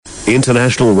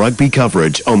International rugby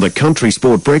coverage on the Country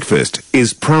Sport Breakfast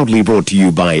is proudly brought to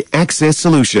you by Access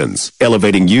Solutions,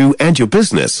 elevating you and your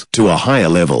business to a higher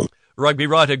level. Rugby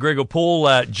writer Gregor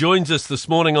Paul joins us this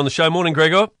morning on the show. Morning,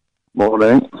 Gregor.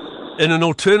 Morning. In an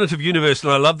alternative universe,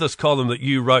 and I love this column that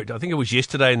you wrote, I think it was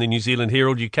yesterday in the New Zealand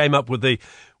Herald, you came up with the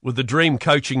dream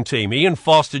coaching team. Ian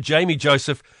Foster, Jamie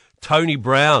Joseph, Tony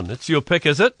Brown. It's your pick,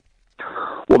 is it?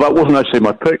 Well, that wasn't actually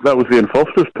my pick. That was Ian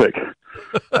Foster's pick.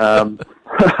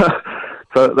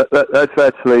 So that's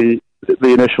actually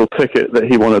the initial ticket that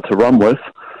he wanted to run with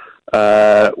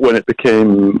when it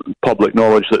became public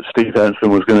knowledge that Steve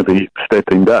Hansen was going to be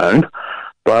stepping down.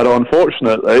 But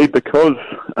unfortunately, because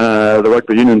the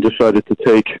rugby union decided to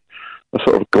take a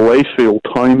sort of glacial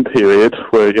time period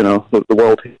where, you know, the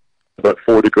world hit about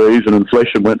 4 degrees and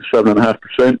inflation went to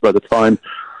 7.5% by the time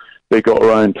they got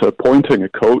around to appointing a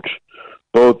coach,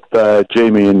 both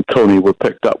Jamie and Tony were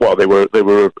picked up. Well, they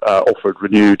were offered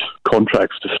renewed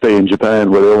contracts to stay in Japan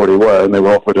where they already were, and they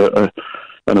were offered an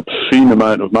obscene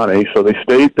amount of money, so they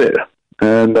stayed there.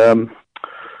 And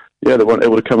they weren't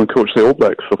able to come and coach the All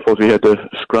Blacks, so Fozzie had to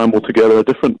scramble together a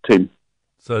different team.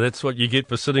 So that's what you get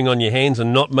for sitting on your hands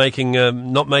and not making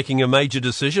a major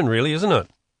decision, really, isn't it?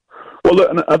 Well,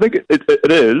 look, I think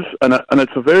it is, and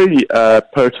it's a very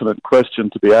pertinent question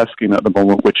to be asking at the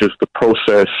moment, which is the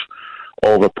process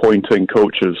of appointing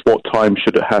coaches. What time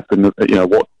should it happen? You know,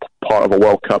 what part of a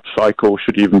World Cup cycle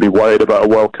should you even be worried about a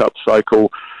World Cup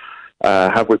cycle?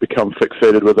 Have we become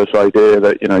fixated with this idea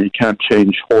that, you know, you can't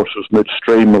change horses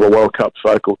midstream of a World Cup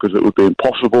cycle because it would be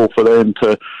impossible for them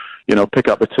to, you know, pick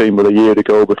up a team with a year to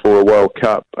go before a World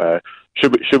Cup?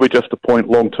 Should we just appoint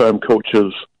long-term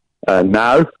coaches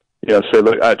now? You know, say,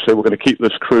 look, actually, we're going to keep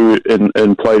this crew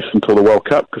in place until the World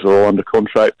Cup because they're all under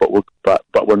contract, but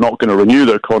we're not going to renew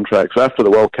their contracts after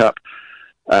the World Cup.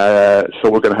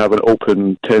 So we're going to have an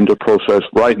open tender process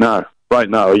right now,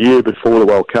 a year before the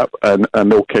World Cup, and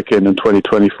they'll kick in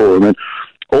 2024. I mean,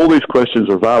 all these questions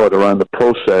are valid around the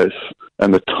process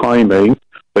and the timing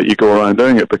that you go around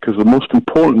doing it, because the most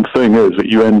important thing is that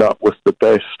you end up with the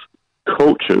best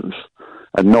coaches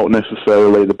and not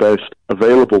necessarily the best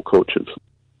available coaches.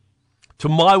 To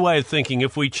my way of thinking,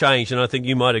 if we change, and I think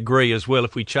you might agree as well,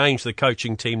 if we change the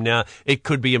coaching team now, it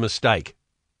could be a mistake.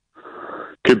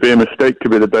 Could be a mistake, could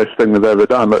be the best thing they've ever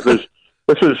done. But this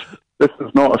is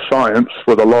not a science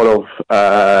with a lot of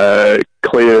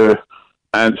clear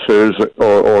answers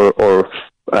or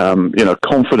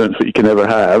confidence that you can ever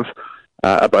have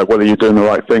about whether you're doing the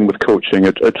right thing with coaching.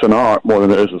 It's an art more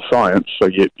than it is a science. So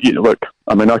you look,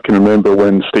 I mean, I can remember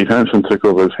when Steve Hansen took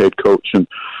over as head coach, and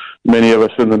many of us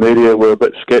in the media were a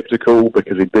bit sceptical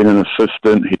because he'd been an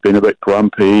assistant, he'd been a bit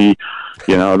grumpy.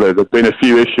 You know, there'd been a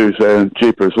few issues there, and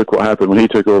jeepers, look what happened when he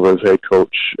took over as head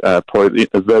coach. Probably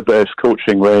the best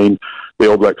coaching reign the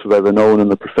All Blacks have ever known in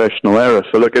the professional era.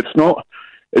 So look, it's not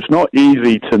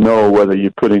easy to know whether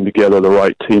you're putting together the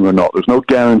right team or not. There's no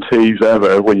guarantees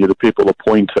ever when you're the people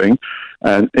appointing.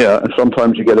 And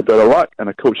sometimes you get a bit of luck and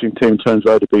a coaching team turns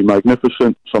out to be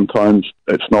magnificent. Sometimes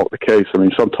it's not the case. I mean,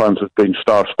 sometimes there's been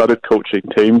star-studded coaching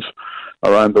teams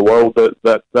around the world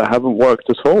that haven't worked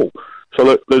at all. So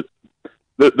look,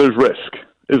 there's risk,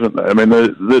 isn't there? I mean,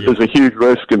 there's a huge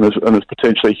risk and there's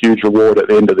potentially a huge reward at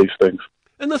the end of these things.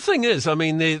 And the thing is, I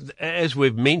mean, as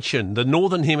we've mentioned, the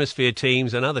Northern Hemisphere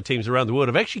teams and other teams around the world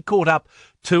have actually caught up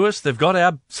to us. They've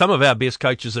got some of our best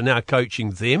coaches are now coaching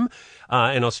them,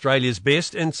 and Australia's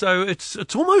best. And so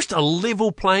it's almost a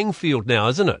level playing field now,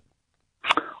 isn't it?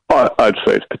 I'd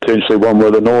say it's potentially one where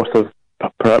the North have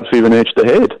perhaps even edged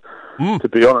ahead, to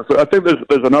be honest. I think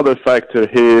there's another factor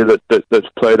here that's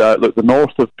played out. Look, the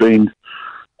North have been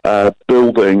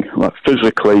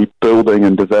physically building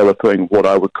and developing what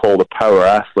I would call the power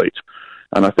athlete.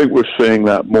 And I think we're seeing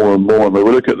that more and more. I mean,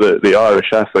 we look at the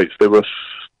Irish athletes, they were a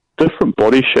different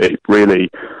body shape, really,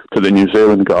 to the New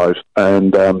Zealand guys.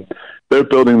 And they're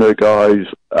building their guys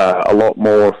a lot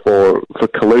more for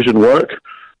collision work.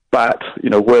 But, you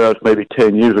know, whereas maybe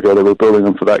 10 years ago they were building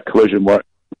them for that collision work,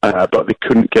 but they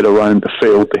couldn't get around the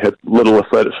field. They had little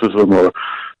athleticism or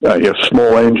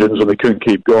small engines, and they couldn't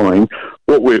keep going.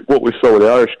 What we saw with the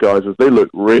Irish guys is they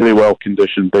looked really well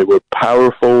conditioned. They were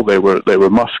powerful, they were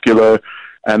muscular,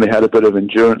 and they had a bit of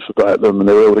endurance about them, and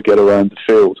they were able to get around the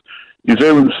field. New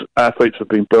Zealand's athletes have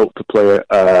been built to play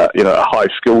a high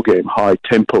skill game, high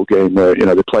tempo game where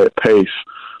they play at pace.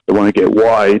 They want to get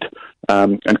wide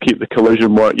and keep the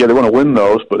collision work. Yeah, they want to win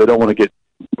those, but they don't want to get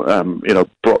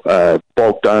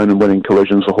bogged down and winning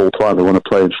collisions the whole time. They want to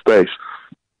play in space.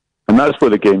 And that's where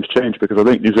the game's changed, because I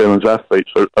think New Zealand's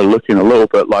athletes are looking a little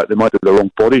bit like they might have their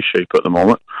own body shape at the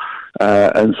moment.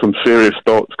 and some serious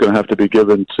thought's going to have to be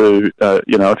given to,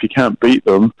 if you can't beat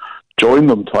them, join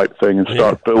them type thing and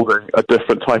start building a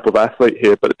different type of athlete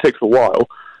here. But it takes a while.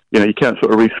 You can't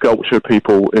sort of resculpture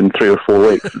people in 3 or 4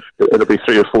 weeks. It'll be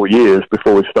 3 or 4 years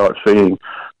before we start seeing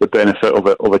the benefit of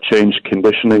a changed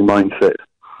conditioning mindset.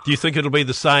 Do you think it'll be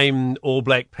the same All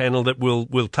Black panel that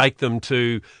will take them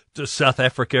to South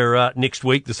Africa next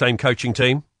week, the same coaching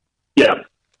team? Yeah.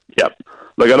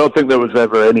 Look, I don't think there was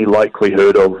ever any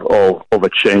likelihood of a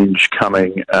change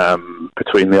coming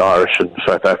between the Irish and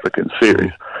South African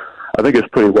series. I think it's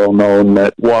pretty well known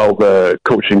that while the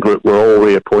coaching group were all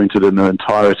reappointed in their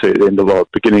entirety at the end of the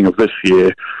beginning of this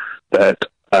year, that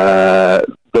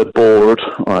the board,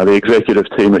 the executive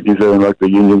team at New Zealand Rugby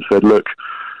Union said, look,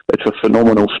 it's a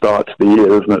phenomenal start to the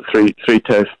year, isn't it? Three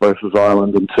tests versus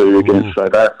Ireland and 2 against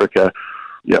South Africa.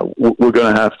 We're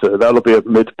going to have to. That'll be a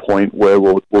midpoint where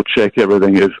we'll check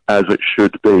everything as it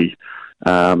should be.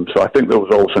 So I think there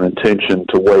was also an intention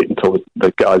to wait until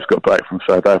the guys got back from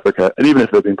South Africa, and even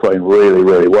if they've been playing really,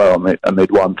 really well and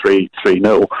they'd won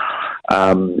 3-0,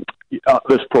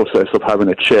 this process of having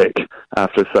a check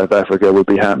after South Africa would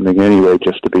be happening anyway,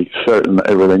 just to be certain that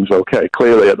everything's okay.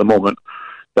 Clearly, at the moment,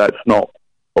 that's not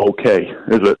okay,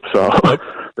 is it? So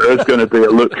there is going to be a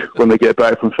look when they get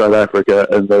back from South Africa,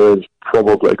 and there is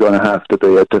probably going to have to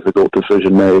be a difficult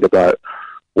decision made about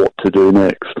what to do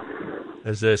next.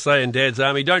 As they say in Dad's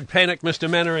Army, don't panic, Mr.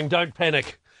 Mannering, don't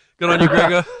panic. Good on you,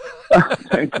 Gregor.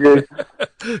 Thank you.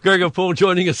 Gregor Paul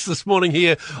joining us this morning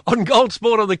here on Gold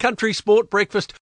Sport on the Country Sport Breakfast.